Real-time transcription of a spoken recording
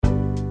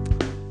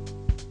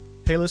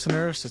Hey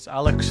listeners, it's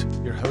Alex,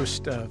 your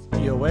host of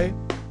EOA,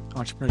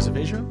 Entrepreneurs of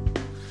Asia.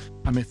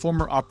 I'm a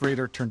former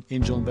operator turned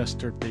angel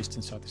investor based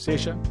in Southeast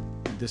Asia.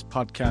 And this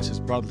podcast is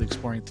broadly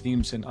exploring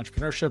themes in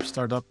entrepreneurship,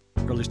 startup,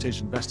 early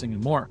stage investing,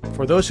 and more.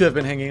 For those who have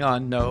been hanging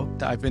on, know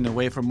that I've been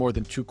away for more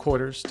than 2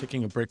 quarters,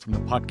 taking a break from the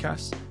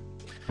podcast.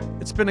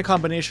 It's been a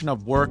combination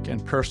of work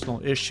and personal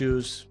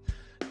issues,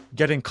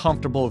 getting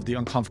comfortable with the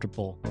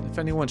uncomfortable. If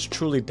anyone's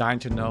truly dying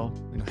to know,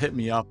 hit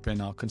me up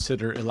and I'll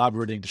consider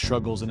elaborating the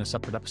struggles in a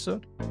separate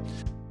episode.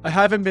 I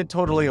haven't been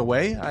totally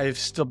away. I've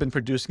still been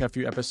producing a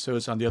few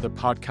episodes on the other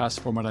podcast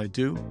format I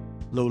do,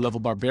 Low Level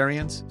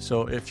Barbarians.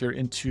 So if you're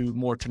into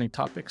more trending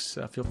topics,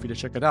 feel free to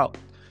check it out.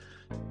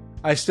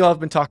 I still have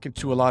been talking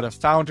to a lot of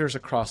founders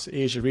across the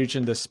Asia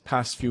region this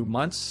past few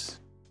months,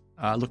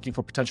 looking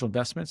for potential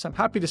investments. I'm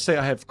happy to say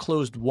I have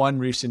closed one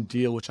recent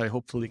deal, which I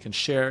hopefully can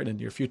share in the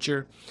near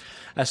future,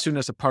 as soon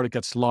as the product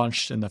gets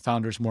launched and the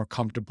founder is more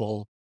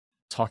comfortable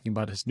talking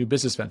about his new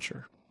business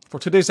venture. For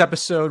today's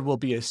episode will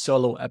be a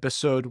solo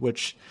episode,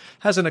 which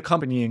has an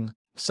accompanying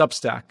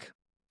Substack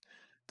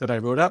that I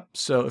wrote up.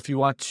 So if you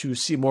want to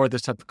see more of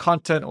this type of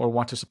content or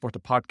want to support the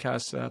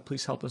podcast,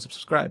 please help us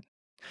subscribe.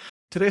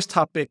 Today's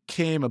topic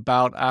came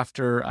about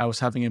after I was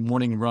having a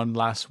morning run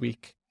last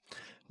week,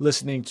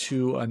 listening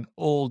to an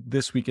old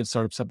This Week in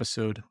Startups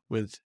episode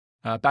with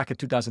back in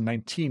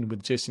 2019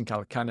 with Jason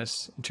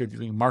Calacanis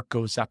interviewing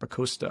Marco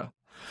Zappacosta.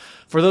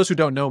 For those who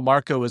don't know,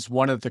 Marco is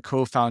one of the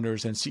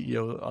co-founders and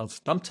CEO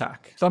of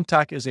Thumbtack.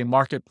 Thumbtack is a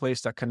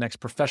marketplace that connects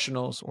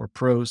professionals or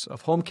pros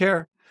of home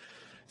care.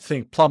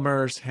 Think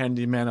plumbers,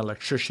 handyman,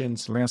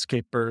 electricians,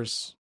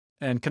 landscapers,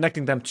 and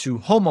connecting them to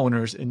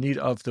homeowners in need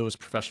of those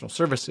professional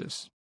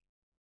services.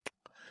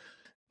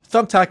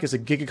 Thumbtack is a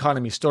gig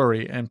economy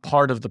story, and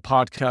part of the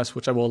podcast,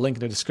 which I will link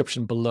in the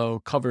description below,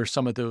 covers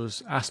some of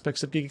those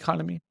aspects of gig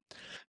economy.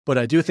 But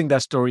I do think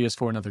that story is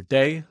for another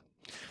day.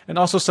 And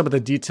also some of the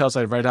details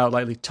I write out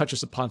lightly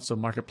touches upon some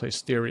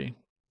marketplace theory.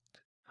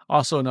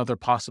 Also another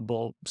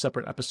possible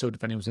separate episode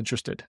if anyone's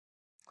interested.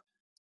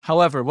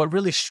 However, what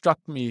really struck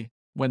me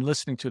when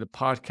listening to the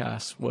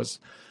podcast was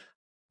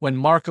when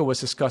Marco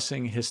was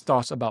discussing his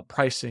thoughts about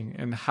pricing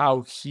and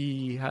how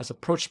he has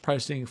approached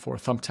pricing for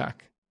Thumbtack.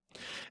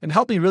 And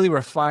helped me really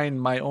refine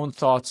my own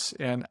thoughts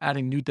and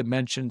adding new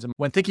dimensions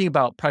when thinking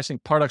about pricing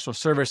products or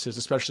services,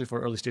 especially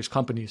for early stage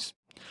companies.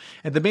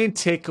 And the main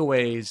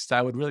takeaways that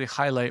I would really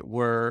highlight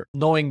were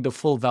knowing the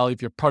full value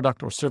of your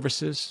product or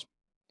services,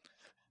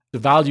 the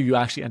value you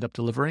actually end up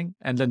delivering,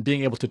 and then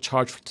being able to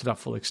charge to that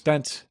full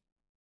extent.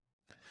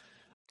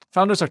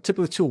 Founders are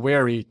typically too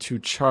wary to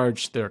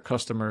charge their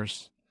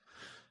customers.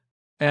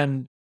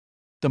 And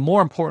the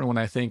more important one,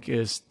 I think,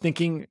 is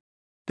thinking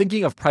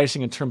of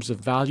pricing in terms of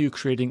value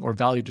creating or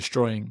value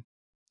destroying.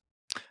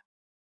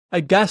 I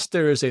guess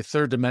there is a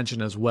third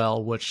dimension as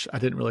well, which I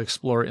didn't really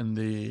explore in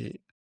the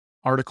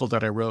article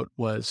that I wrote.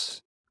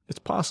 Was it's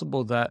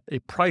possible that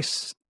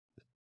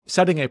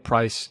setting a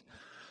price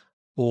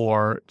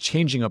or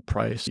changing a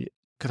price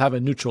could have a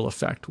neutral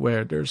effect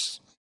where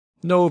there's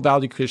no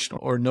value creation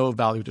or no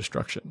value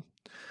destruction.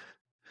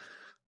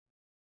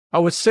 I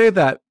would say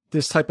that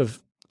this type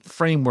of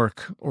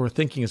framework or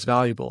thinking is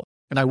valuable.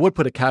 And I would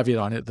put a caveat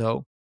on it,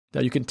 though,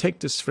 that you can take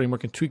this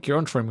framework and tweak your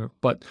own framework,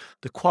 but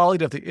the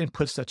quality of the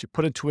inputs that you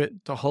put into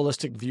it, the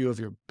holistic view of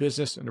your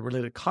business and the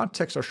related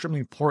context are extremely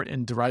important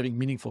in deriving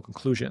meaningful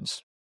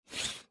conclusions.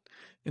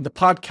 In the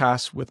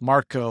podcast with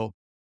Marco,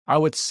 I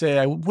would say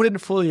I wouldn't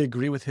fully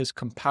agree with his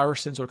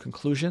comparisons or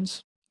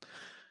conclusions,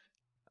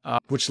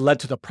 which led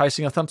to the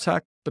pricing of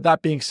Thumbtack. But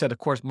that being said, of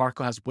course,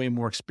 Marco has way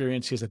more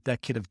experience. He has a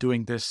decade of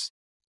doing this,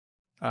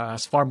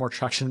 has far more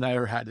traction than I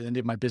ever had in any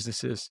of my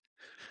businesses.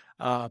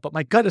 But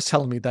my gut is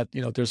telling me that,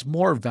 there's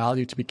more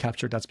value to be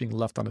captured that's being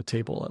left on the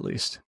table, at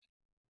least.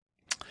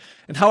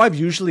 And how I've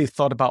usually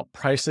thought about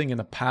pricing in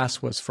the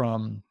past was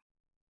from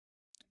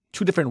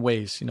 2 different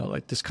ways,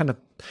 like this kind of,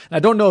 and I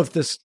don't know if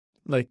this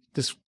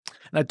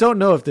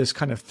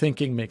kind of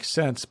thinking makes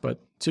sense, but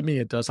to me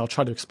it does. I'll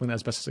try to explain that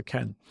as best as I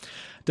can.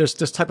 There's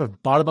this type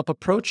of bottom-up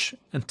approach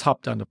and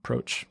top-down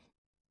approach.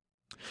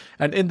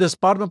 And in this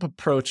bottom-up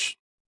approach,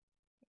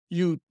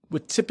 you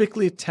would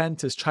typically tend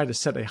to try to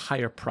set a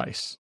higher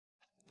price,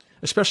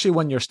 especially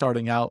when you're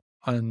starting out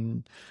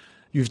and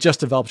you've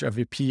just developed your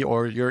MVP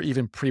or you're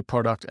even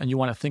pre-product and you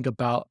want to think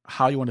about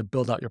how you want to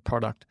build out your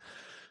product.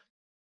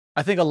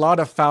 I think a lot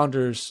of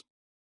founders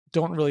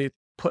don't really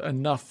put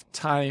enough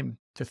time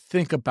to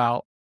think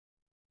about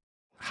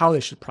how they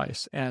should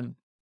price. And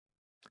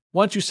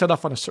once you set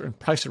off on a certain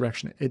price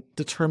direction, it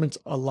determines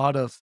a lot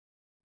of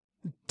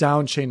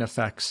down chain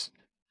effects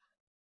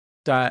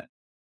that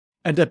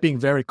end up being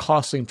very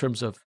costly in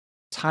terms of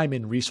time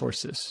and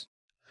resources.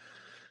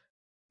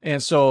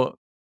 And so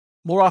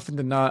more often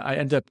than not, I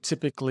end up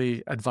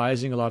typically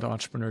advising a lot of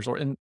entrepreneurs, or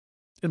in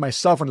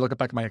myself, when I look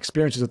back at my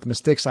experiences, the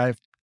mistakes I've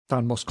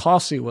found most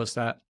costly was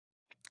that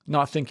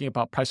not thinking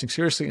about pricing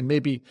seriously. And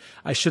maybe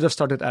I should have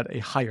started at a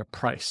higher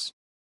price.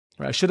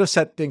 Right? I should have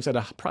set things at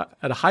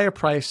a higher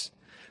price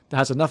that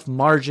has enough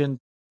margin,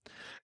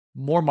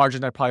 more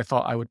margin than I probably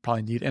thought I would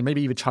probably need, and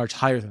maybe even charge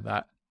higher than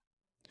that.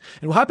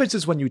 And what happens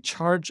is when you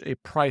charge a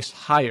price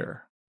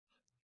higher,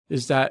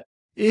 is that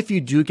if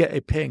you do get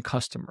a paying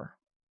customer,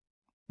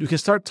 you can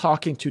start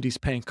talking to these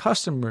paying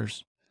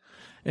customers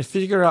and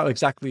figure out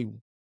exactly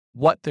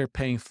what they're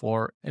paying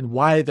for and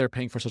why they're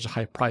paying for such a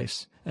high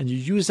price. And you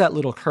use that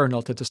little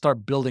kernel to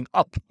start building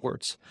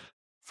upwards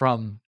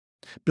from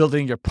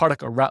building your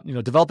product around,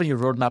 developing your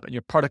roadmap and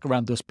your product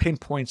around those pain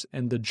points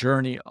and the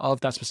journey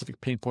of that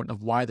specific pain point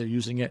of why they're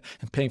using it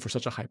and paying for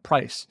such a high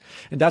price.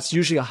 And that's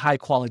usually a high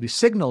quality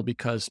signal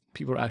because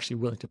people are actually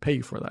willing to pay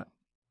you for that.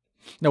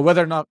 Now,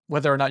 whether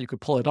or not you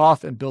could pull it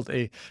off and build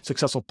a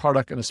successful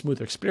product and a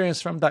smoother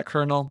experience from that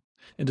kernel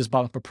in this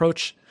bottom-up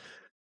approach,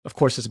 of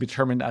course, is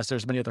determined as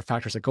there's many other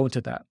factors that go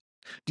into that.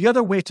 The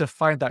other way to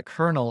find that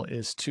kernel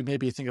is to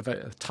maybe think of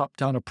a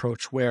top-down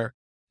approach where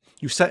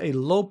you set a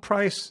low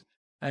price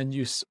and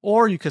you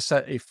could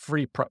set a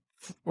free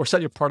or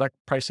set your product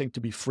pricing to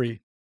be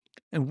free.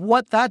 And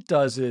what that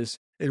does is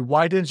it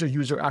widens your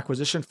user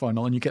acquisition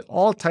funnel and you get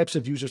all types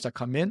of users that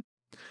come in.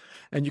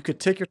 And you could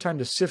take your time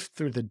to sift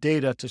through the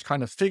data to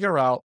kind of figure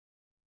out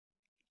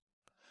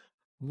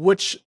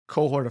which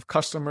cohort of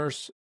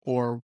customers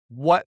or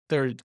what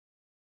value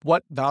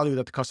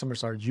that the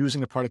customers are using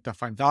the product that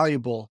find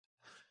valuable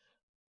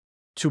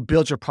to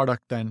build your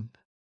product then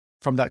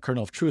from that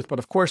kernel of truth. But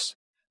of course,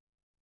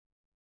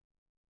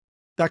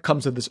 that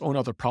comes with its own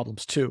other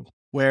problems too.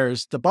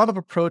 Whereas the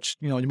bottom-up approach,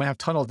 you might have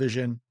tunnel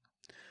vision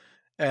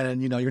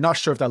and, you're not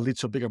sure if that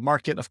leads to a bigger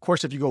market. Of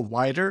course, if you go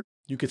wider,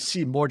 you could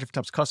see more different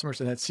types of customers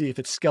and then see if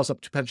it scales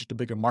up to potentially to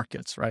bigger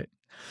markets, right?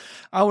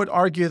 I would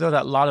argue, though,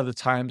 that a lot of the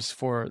times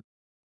for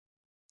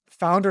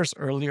founders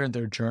earlier in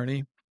their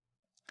journey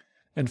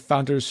and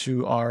founders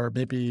who are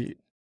maybe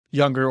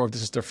younger or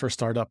this is their first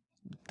startup,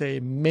 they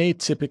may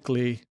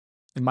typically,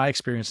 in my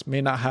experience,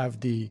 may not have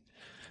the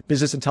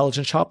business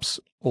intelligence chops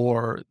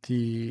or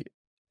the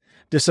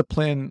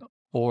discipline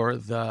or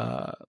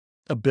the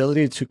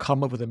ability to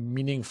come up with a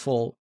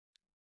meaningful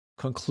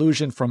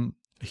conclusion from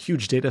a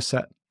huge data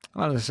set.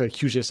 Not necessarily a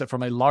huge data set,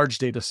 from a large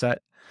data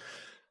set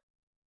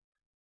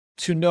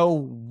to know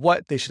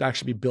what they should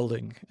actually be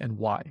building and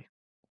why,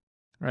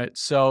 right?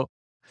 So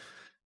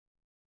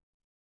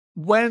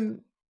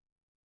when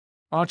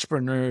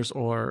entrepreneurs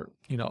or,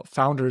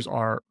 founders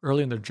are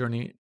early in their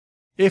journey,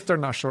 if they're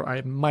not sure,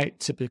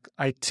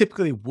 I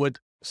typically would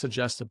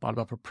suggest a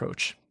bottom-up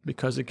approach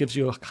because it gives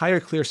you a higher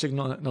clear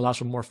signal and allows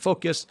for more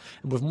focus.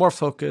 And with more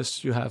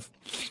focus,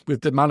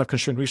 with the amount of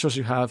constrained resources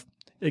you have,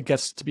 it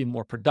gets to be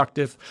more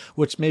productive,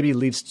 which maybe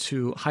leads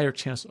to higher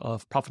chance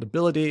of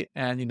profitability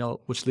and,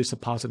 which leads to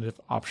positive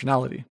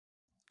optionality.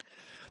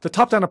 The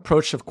top-down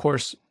approach, of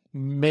course,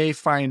 may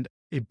find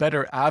a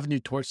better avenue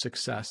towards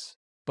success,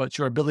 but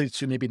your ability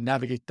to maybe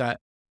navigate that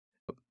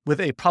with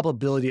a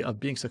probability of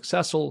being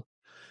successful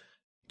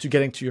to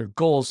getting to your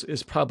goals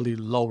is probably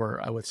lower,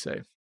 I would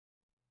say,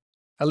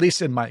 at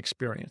least in my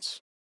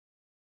experience.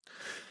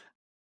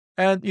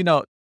 And,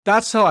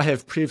 that's how I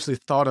have previously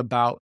thought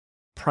about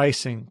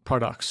pricing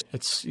products.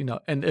 It's,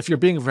 and if you're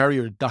being very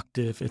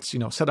reductive, it's,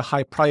 set a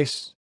high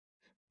price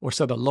or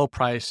set a low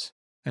price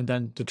and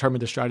then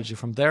determine the strategy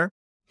from there.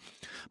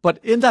 But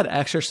in that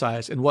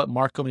exercise, and what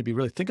Marco maybe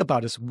really think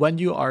about is when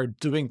you are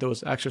doing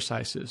those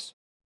exercises,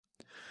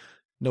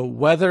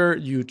 whether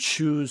you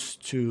choose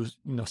to,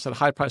 set a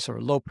high price or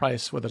a low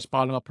price, whether it's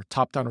bottom up or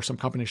top down or some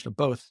combination of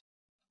both,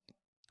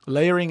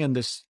 layering in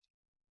this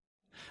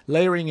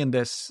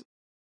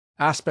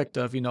aspect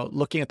of,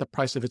 looking at the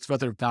price of it's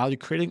whether value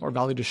creating or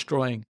value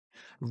destroying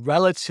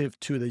relative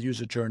to the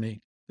user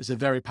journey is a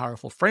very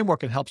powerful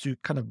framework and helps you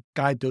kind of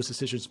guide those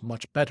decisions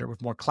much better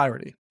with more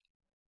clarity.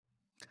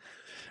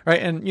 Right.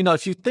 And,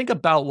 if you think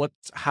about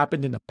what's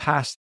happened in the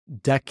past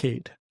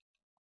decade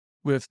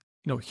with,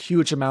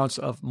 huge amounts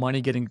of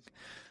money getting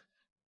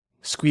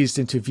squeezed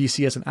into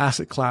VC as an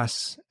asset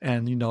class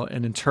and,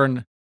 and in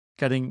turn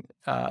getting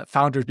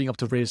founders being able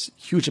to raise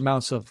huge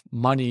amounts of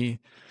money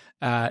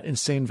at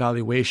insane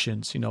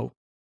valuations,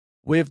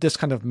 with this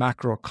kind of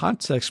macro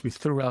context, we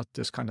threw out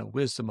this kind of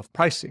wisdom of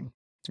pricing,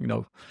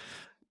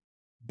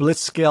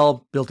 blitz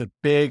scale, build it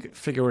big,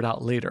 figure it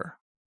out later.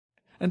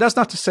 And that's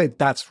not to say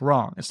that's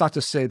wrong. It's not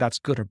to say that's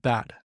good or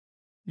bad.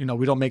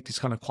 We don't make these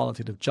kind of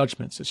qualitative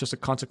judgments. It's just a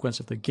consequence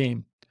of the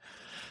game.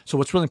 So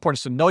what's really important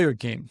is to know your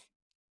game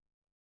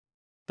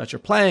that you're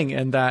playing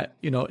and that,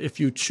 if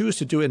you choose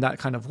to do it in that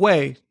kind of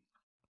way,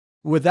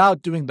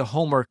 without doing the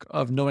homework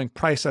of knowing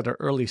price at an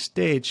early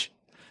stage,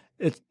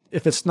 if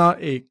it's not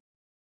a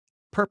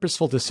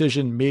purposeful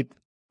decision made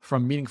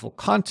from meaningful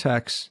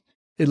context,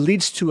 it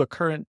leads to a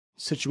current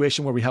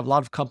situation where we have a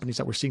lot of companies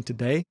that we're seeing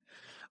today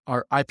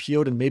are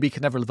IPO'd and maybe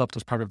can never live up to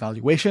those private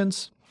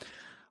valuations,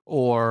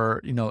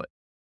 or,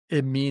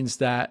 it means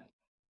that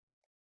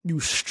you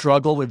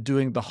struggle with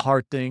doing the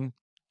hard thing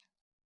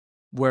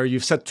where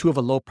you've set too of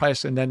a low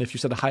price, and then if you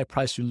set a high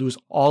price, you lose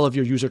all of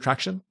your user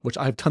traction, which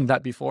I've done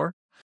that before.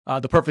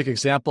 The perfect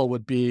example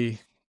would be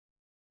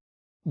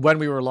when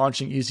we were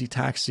launching Easy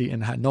Taxi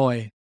in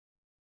Hanoi.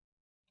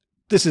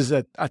 This is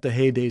at the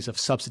heydays of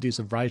subsidies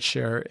of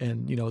rideshare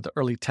in, the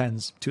early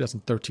 10s,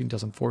 2013,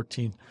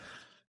 2014.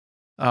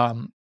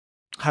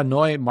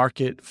 Hanoi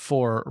market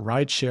for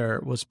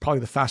rideshare was probably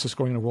the fastest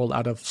growing in the world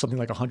out of something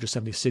like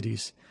 170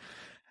 cities.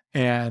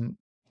 And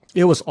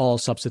it was all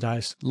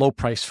subsidized, low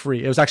price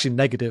free. It was actually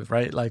negative,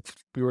 right? Like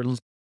we were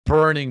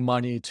burning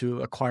money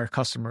to acquire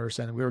customers,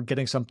 and we were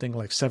getting something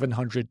like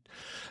 700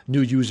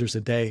 new users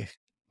a day,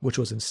 which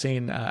was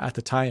insane at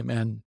the time.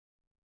 And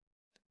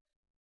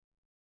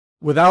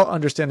without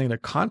understanding the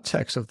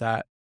context of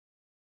that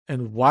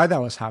and why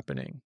that was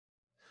happening,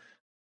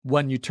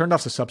 when you turned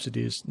off the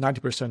subsidies,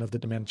 90% of the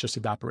demand just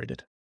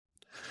evaporated.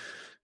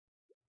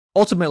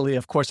 Ultimately,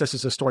 of course, this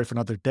is a story for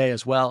another day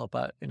as well,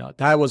 but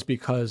that was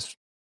because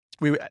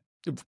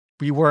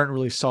we weren't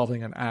really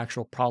solving an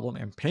actual problem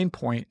and pain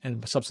point,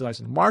 and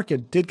subsidizing the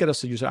market did get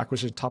us to user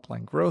acquisition top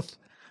line growth,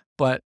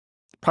 but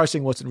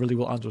pricing wasn't really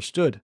well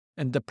understood.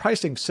 And the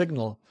pricing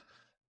signal,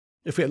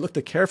 if we had looked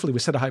at it carefully, we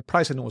set a high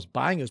price and no one was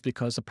buying it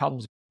because the problem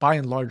was by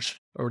and large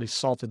already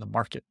solved in the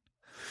market.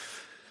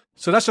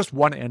 So that's just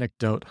one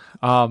anecdote.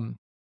 So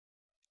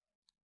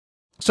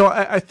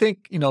I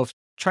think,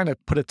 trying to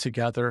put it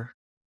together,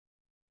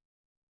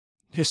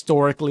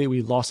 historically,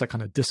 we lost that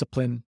kind of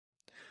discipline.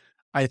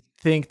 I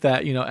think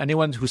that,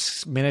 anyone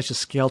who's managed to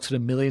scale to the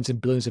millions and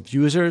billions of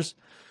users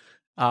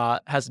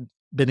has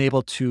been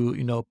able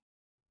to,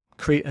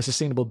 create a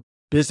sustainable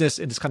business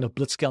in this kind of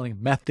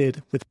blitzscaling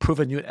method with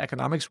proven unit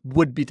economics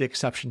would be the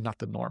exception, not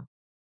the norm.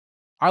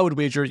 I would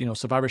wager,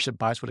 survivorship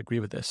bias would agree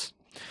with this.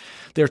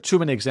 There are too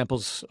many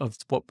examples of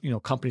what,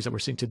 companies that we're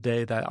seeing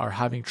today that are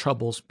having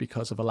troubles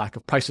because of a lack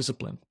of price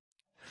discipline.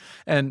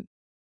 And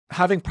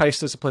having price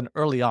discipline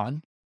early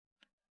on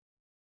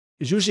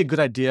is usually a good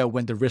idea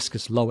when the risk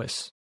is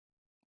lowest,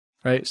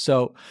 right?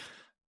 So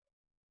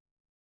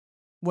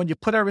when you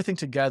put everything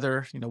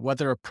together,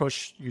 whether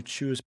approach you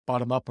choose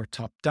bottom up or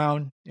top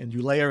down, and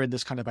you layer in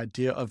this kind of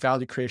idea of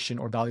value creation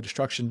or value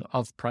destruction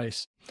of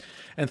price,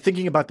 and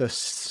thinking about the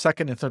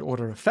second and third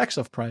order effects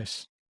of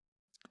price,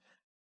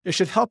 it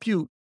should help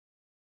you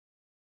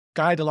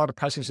guide a lot of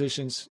pricing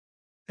decisions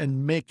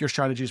and make your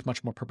strategies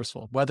much more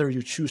purposeful. Whether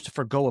you choose to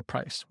forgo a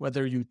price,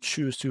 whether you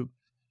choose to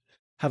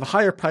have a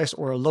higher price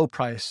or a low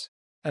price,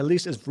 at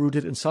least is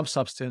rooted in some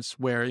substance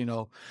where,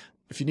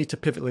 if you need to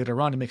pivot later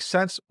on, it makes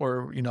sense,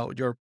 or,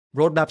 your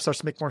roadmap starts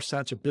to make more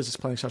sense, your business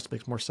planning starts to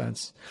make more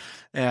sense.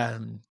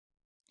 And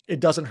it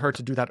doesn't hurt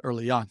to do that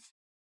early on.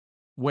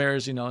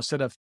 Whereas,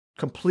 instead of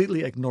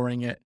completely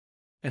ignoring it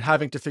and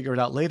having to figure it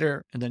out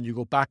later, and then you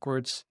go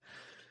backwards,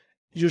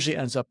 usually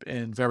ends up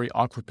in very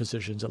awkward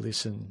positions, at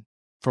least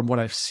from what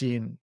I've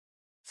seen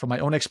from my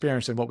own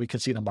experience and what we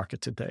can see in the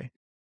market today.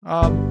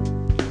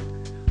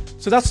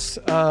 So that's,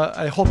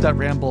 I hope that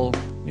ramble,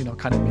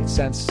 kind of made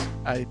sense.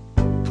 I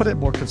put it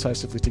more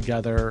concisely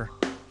together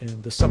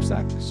in the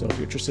Substack. So if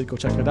you're interested, go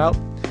check it out.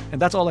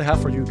 And that's all I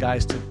have for you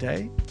guys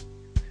today.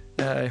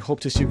 I hope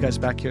to see you guys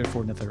back here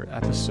for another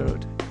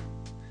episode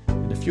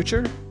in the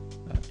future.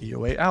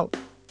 EOA out.